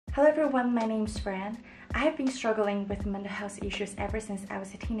Hello everyone, my name is Fran. I have been struggling with mental health issues ever since I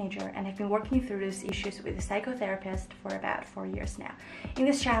was a teenager, and I've been working through these issues with a psychotherapist for about 4 years now. In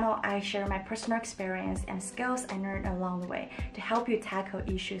this channel, I share my personal experience and skills I learned along the way to help you tackle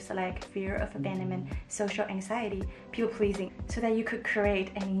issues like fear of abandonment, social anxiety, people pleasing, so that you could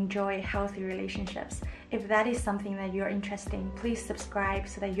create and enjoy healthy relationships. If that is something that you're interested in, please subscribe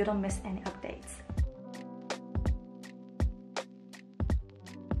so that you don't miss any updates.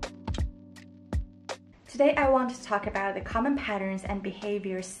 Today I want to talk about the common patterns and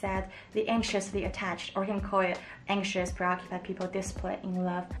behaviors that the anxiously attached, or you can call it anxious, preoccupied people display in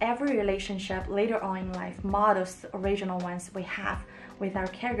love. Every relationship later on in life models the original ones we have with our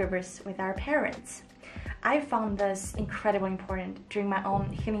caregivers, with our parents. I found this incredibly important during my own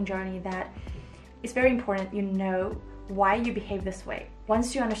healing journey, that it's very important you know why you behave this way.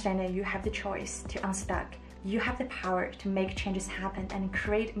 Once you understand that, you have the choice to unstuck. You have the power to make changes happen and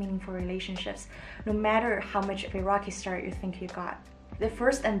create meaningful relationships, no matter how much of a rocky start you think you got. The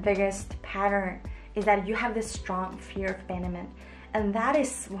first and biggest pattern is that you have this strong fear of abandonment, and that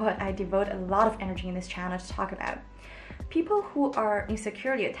is what I devote a lot of energy in this channel to talk about. People who are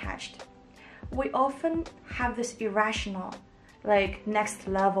insecurely attached, we often have this irrational, like next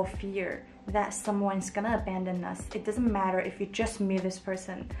level fear that someone's gonna abandon us. It doesn't matter if you just meet this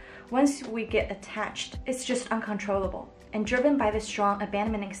person. Once we get attached, it's just uncontrollable. And driven by the strong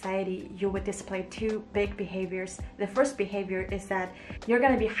abandonment anxiety, you would display two big behaviors. The first behavior is that you're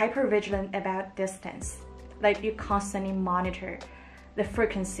gonna be hyper vigilant about distance. Like you constantly monitor the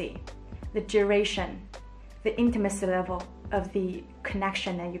frequency, the duration, the intimacy level of the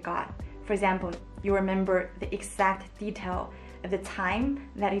connection that you got. For example, you remember the exact detail of the time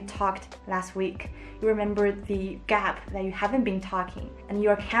that you talked last week. You remember the gap that you haven't been talking, and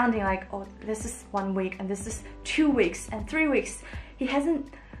you're counting like, oh, this is 1 week, and this is 2 weeks, and 3 weeks. He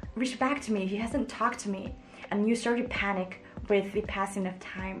hasn't reached back to me, he hasn't talked to me, and you start to panic with the passing of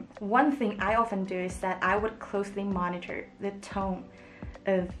time. One thing I often do is that I would closely monitor the tone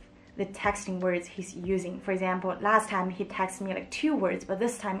of the texting words he's using. For example, last time he texted me like 2 words, but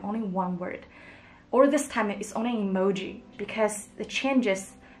this time only 1 word. Or this time it's only an emoji, because the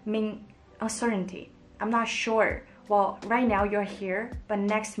changes mean uncertainty. I'm not sure. Well, right now you're here, but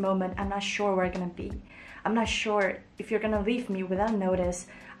next moment I'm not sure where I'm gonna be. I'm not sure if you're gonna leave me without notice.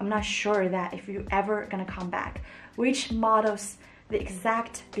 I'm not sure that if you're ever gonna come back, which models the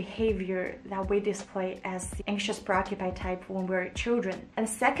exact behavior that we display as the anxious preoccupied type when we're children. And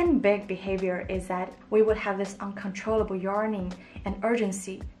second big behavior is that we would have this uncontrollable yearning and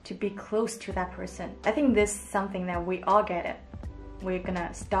urgency to be close to that person. I think this is something that we all get it. We're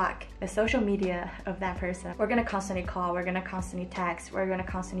gonna stalk the social media of that person. We're gonna constantly call, we're gonna constantly text, we're gonna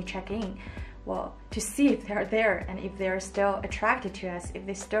constantly check in. Well, to see if they're there and if they're still attracted to us, if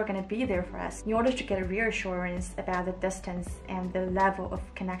they're still gonna be there for us, in order to get a reassurance about the distance and the level of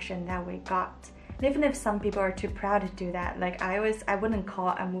connection that we got. And even if some people are too proud to do that, like I wouldn't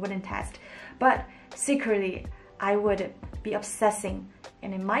call and wouldn't text, but secretly I would be obsessing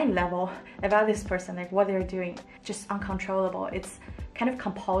in a mind level about this person, like what they're doing. Just uncontrollable. It's kind of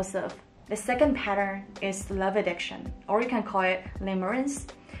compulsive. The second pattern is love addiction, or you can call it limerence.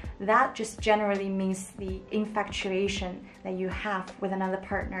 That just generally means the infatuation that you have with another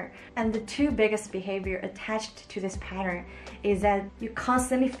partner. And the two biggest behavior attached to this pattern is that you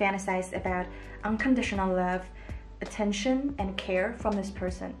constantly fantasize about unconditional love, attention, and care from this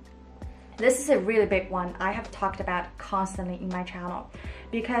person. This is a really big one I have talked about constantly in my channel,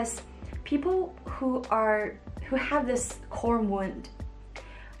 because people who have this core wound,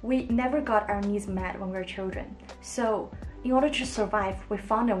 we never got our needs met when we were children. So in order to survive, we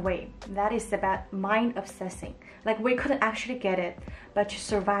found a way that is about mind obsessing. Like we couldn't actually get it, but to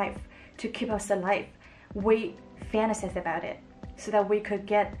survive, to keep us alive, we fantasize about it so that we could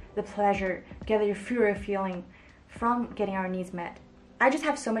get the pleasure, get the euphoria feeling from getting our needs met. I just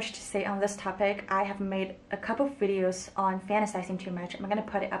have so much to say on this topic. I have made a couple of videos on fantasizing too much. I'm gonna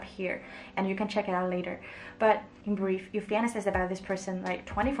put it up here and you can check it out later. But in brief, you fantasize about this person like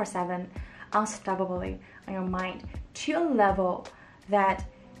 24/7, unstoppably on your mind, to a level that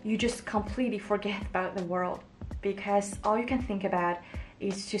you just completely forget about the world, because all you can think about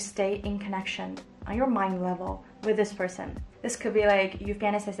is to stay in connection on your mind level with this person. This could be like you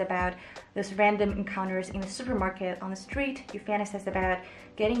fantasize about those random encounters in the supermarket, on the street. You fantasize about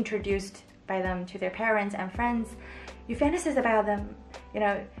getting introduced by them to their parents and friends. You fantasize about them,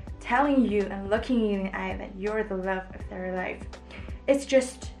 telling you and looking you in the eye that you're the love of their life. It's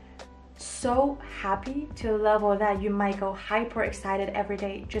just so happy to a level that you might go hyper excited every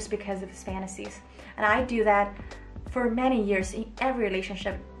day just because of his fantasies. And I do that for many years in every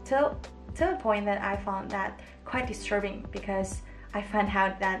relationship to a point that I found that quite disturbing, because I found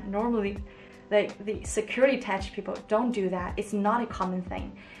out that normally like the security attached people don't do that. It's not a common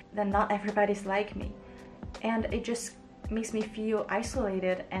thing, that not everybody's like me. And it just makes me feel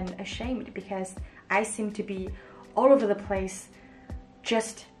isolated and ashamed, because I seem to be all over the place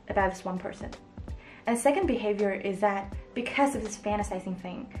just about this one person. And second behavior is that because of this fantasizing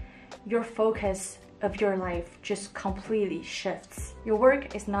thing, your focus of your life just completely shifts. Your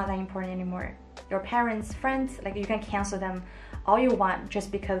work is not that important anymore. Your parents, friends, like you can cancel them all you want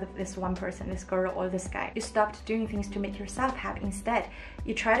just because of this one person, this girl or this guy. You stopped doing things to make yourself happy. Instead,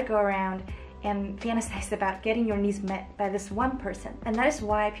 you try to go around and fantasize about getting your needs met by this one person. And that is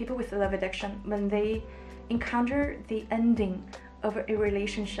why people with love addiction, when they encounter the ending of a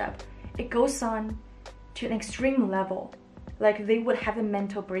relationship, it goes on to an extreme level. Like they would have a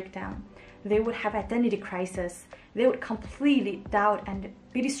mental breakdown. They would have identity crisis. They would completely doubt and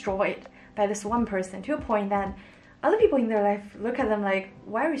be destroyed by this one person, to a point that other people in their life look at them like,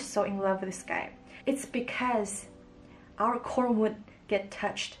 why are you so in love with this guy? It's because our core would get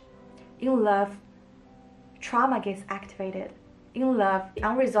touched. In love, trauma gets activated. In love,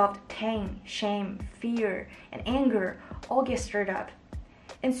 unresolved pain, shame, fear, and anger all get stirred up.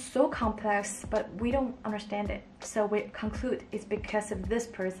 It's so complex, but we don't understand it. So we conclude it's because of this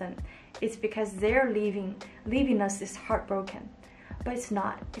person. It's because they're leaving us is heartbroken. But it's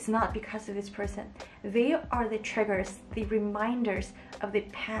not. It's not because of this person. They are the triggers, the reminders of the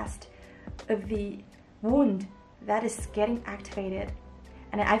past, of the wound that is getting activated.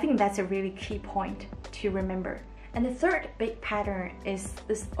 And I think that's a really key point to remember. And the third big pattern is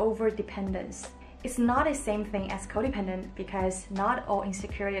this over-dependence. It's not the same thing as codependent, because not all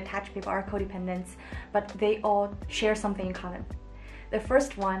insecurely attached people are codependents, but they all share something in common. The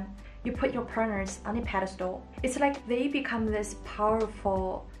first one, you put your partners on a pedestal. It's like they become this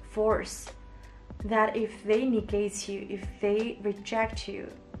powerful force that if they negate you, if they reject you,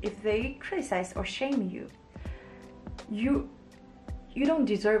 if they criticize or shame you, you don't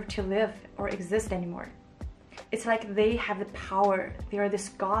deserve to live or exist anymore. It's like they have the power, they are this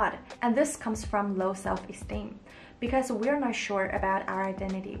god. And this comes from low self-esteem, because we're not sure about our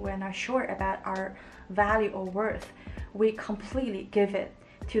identity, we're not sure about our value or worth. We completely give it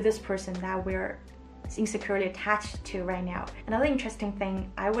to this person that we're insecurely attached to right now. Another interesting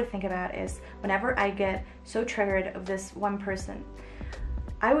thing I would think about is whenever I get so triggered of this one person,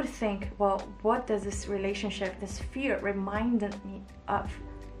 I would think, well, what does this relationship, this fear remind me of?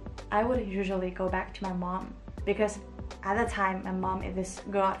 I would usually go back to my mom, because at that time my mom is this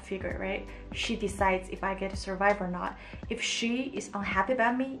god figure, right? She decides if I get to survive or not. If she is unhappy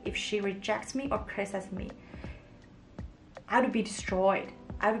about me, if she rejects me or criticizes me, I would be destroyed.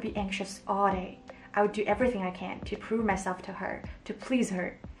 I would be anxious all day. I would do everything I can to prove myself to her, to please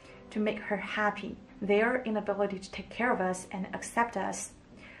her, to make her happy. Their inability to take care of us and accept us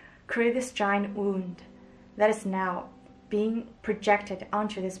create this giant wound that is now being projected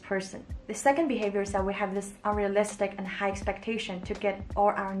onto this person. The second behavior is that we have this unrealistic and high expectation to get all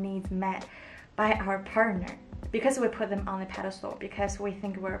our needs met by our partner, because we put them on a pedestal, because we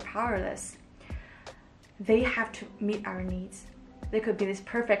think we're powerless. They have to meet our needs. They could be this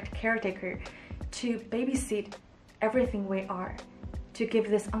perfect caretaker to babysit everything we are, to give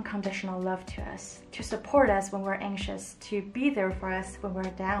this unconditional love to us, to support us when we're anxious, to be there for us when we're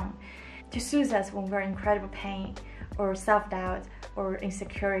down, to soothe us when we're in incredible pain or self-doubt or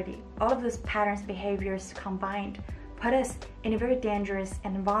insecurity. All of those patterns, behaviors combined put us in a very dangerous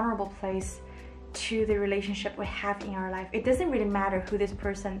and vulnerable place to the relationship we have in our life. It doesn't really matter who this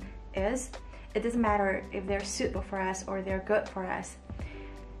person is. It doesn't matter if they're suitable for us or they're good for us.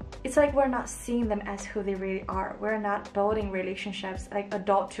 It's like we're not seeing them as who they really are. We're not building relationships, like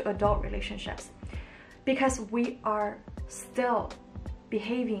adult to adult relationships, because we are still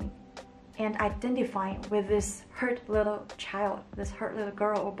behaving and identifying with this hurt little child, this hurt little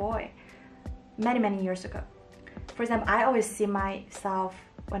girl or boy many years ago. For example, I always see myself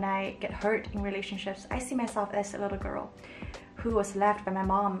when I get hurt in relationships. I see myself as a little girl who was left by my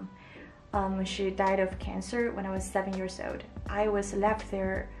mom when she died of cancer when I was 7 years old. I was left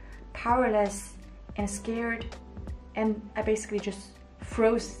there powerless and scared, and I basically just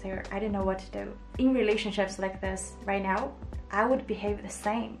froze there. I didn't know what to do. In relationships like this right now, I would behave the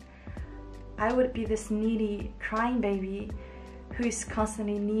same. I would be this needy, crying baby who is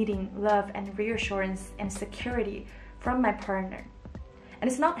constantly needing love and reassurance and security from my partner. And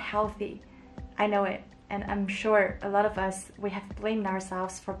it's not healthy. I know it. And I'm sure a lot of us, we have blamed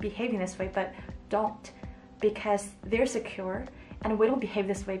ourselves for behaving this way, but don't, because they're secure, and we don't behave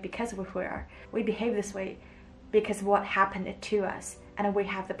this way because of who we are. We behave this way because of what happened to us. and we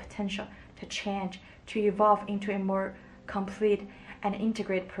have the potential to change, to evolve into a more complete and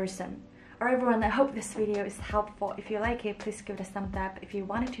integrated person. Alright everyone, I hope this video is helpful. If you like it, please give it a thumbs up. If you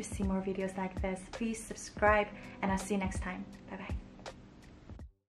wanted to see more videos like this, please subscribe, and I'll see you next time. Bye bye.